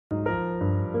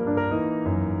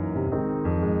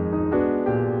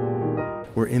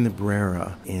We're in the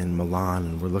Brera in Milan,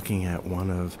 and we're looking at one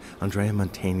of Andrea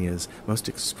Mantegna's most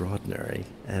extraordinary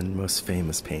and most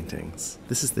famous paintings.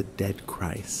 This is the Dead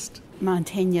Christ.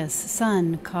 Mantegna's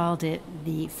son called it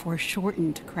the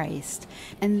foreshortened Christ.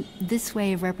 And this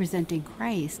way of representing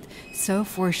Christ, so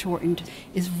foreshortened,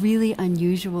 is really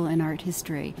unusual in art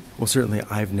history. Well, certainly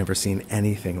I've never seen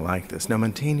anything like this. Now,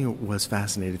 Mantegna was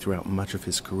fascinated throughout much of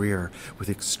his career with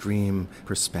extreme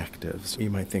perspectives.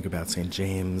 You might think about St.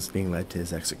 James being led to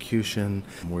his execution,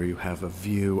 where you have a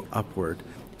view upward.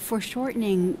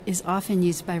 Foreshortening is often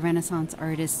used by Renaissance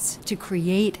artists to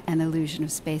create an illusion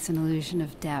of space, an illusion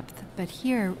of depth. But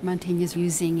here, Mantegna is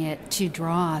using it to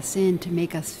draw us in, to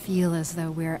make us feel as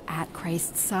though we're at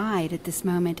Christ's side at this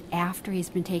moment after he's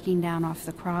been taken down off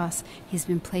the cross. He's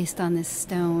been placed on this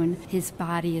stone. His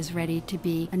body is ready to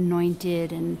be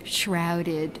anointed and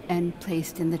shrouded and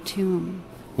placed in the tomb.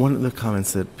 One of the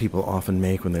comments that people often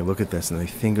make when they look at this and they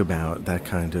think about that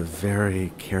kind of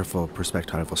very careful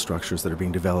perspectival structures that are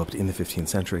being developed in the 15th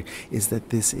century is that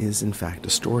this is in fact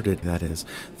distorted. That is,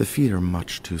 the feet are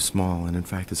much too small, and in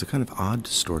fact there's a kind of odd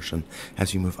distortion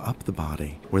as you move up the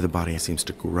body, where the body seems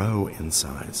to grow in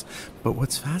size. But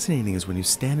what's fascinating is when you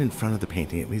stand in front of the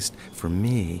painting, at least for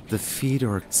me, the feet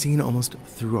are seen almost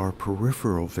through our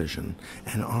peripheral vision,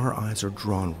 and our eyes are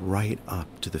drawn right up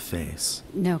to the face.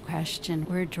 No question.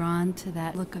 We're drawn to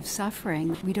that look of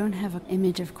suffering. We don't have an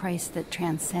image of Christ that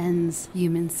transcends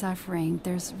human suffering.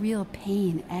 There's real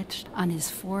pain etched on his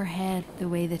forehead, the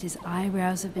way that his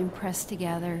eyebrows have been pressed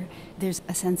together. There's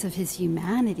a sense of his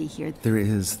humanity here. There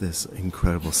is this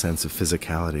incredible sense of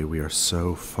physicality. We are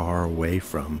so far away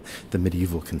from the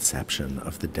medieval conception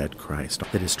of the dead Christ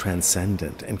that is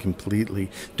transcendent and completely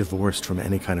divorced from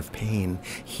any kind of pain.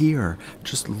 Here,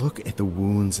 just look at the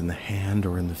wounds in the hand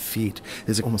or in the feet.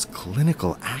 There's almost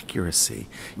clinical accuracy.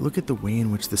 Look at the way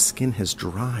in which the skin has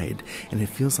dried, and it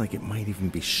feels like it might even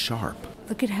be sharp.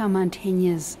 Look at how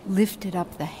Mantegna's lifted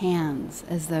up the hands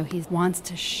as though he wants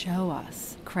to show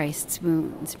us Christ's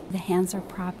wounds. The hands are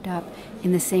propped up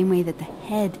in the same way that the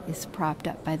head is propped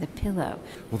up by the pillow.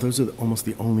 Well, those are almost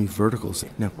the only verticals.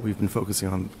 Now, we've been focusing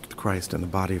on Christ and the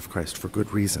body of Christ for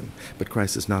good reason, but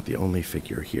Christ is not the only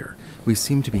figure here. We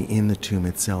seem to be in the tomb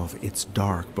itself. It's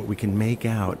dark, but we can make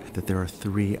out that there are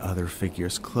three other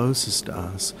figures closest to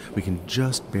us. We can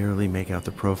just barely make out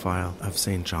the profile of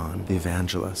St. John, the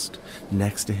evangelist.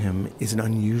 Next to him is an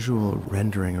unusual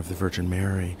rendering of the Virgin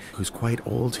Mary, who's quite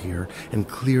old here and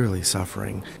clearly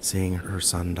suffering, seeing her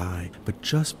son die. But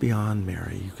just beyond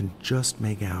Mary, you can just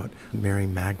make out Mary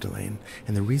Magdalene.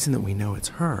 And the reason that we know it's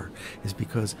her is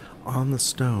because on the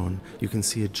stone, you can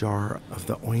see a jar of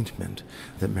the ointment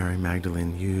that Mary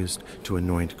Magdalene used to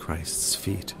anoint Christ's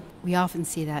feet. We often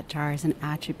see that jar as an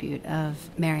attribute of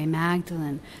Mary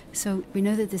Magdalene. So we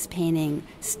know that this painting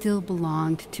still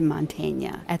belonged to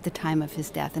Mantegna at the time of his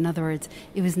death. In other words,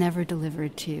 it was never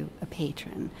delivered to a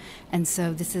patron. And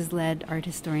so this has led art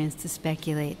historians to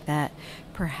speculate that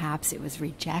perhaps it was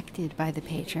rejected by the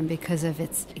patron because of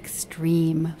its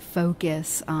extreme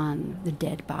focus on the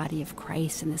dead body of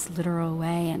Christ in this literal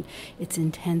way and its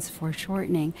intense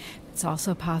foreshortening. It's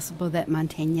also possible that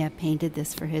Mantegna painted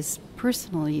this for his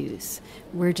personal use.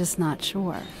 We're just not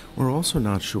sure. We're also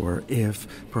not sure if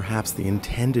perhaps the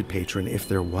intended patron, if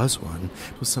there was one,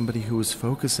 was somebody who was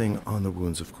focusing on the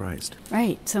wounds of Christ.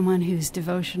 Right, someone whose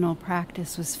devotional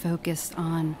practice was focused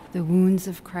on the wounds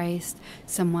of Christ,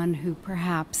 someone who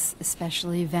perhaps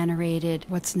especially venerated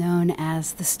what's known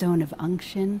as the stone of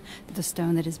unction, the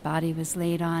stone that his body was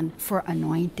laid on for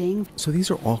anointing. So these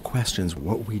are all questions.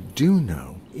 What we do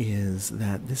know is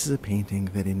that this is a painting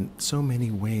that in so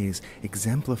many ways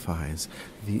exemplifies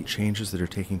the changes that are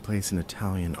taking place in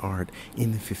Italian art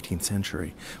in the 15th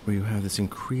century, where you have this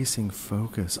increasing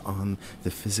focus on the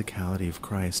physicality of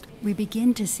Christ. We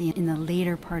begin to see in the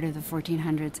later part of the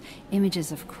 1400s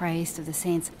images of Christ, of the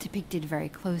saints, depicted very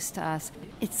close to us.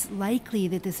 It's likely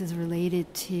that this is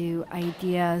related to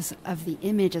ideas of the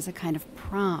image as a kind of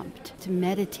prompt to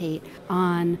meditate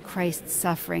on Christ's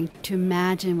suffering, to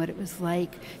imagine what it was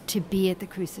like to be at the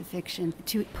crucifixion,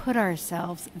 to put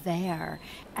ourselves there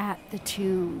at the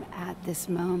tomb at this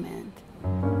moment.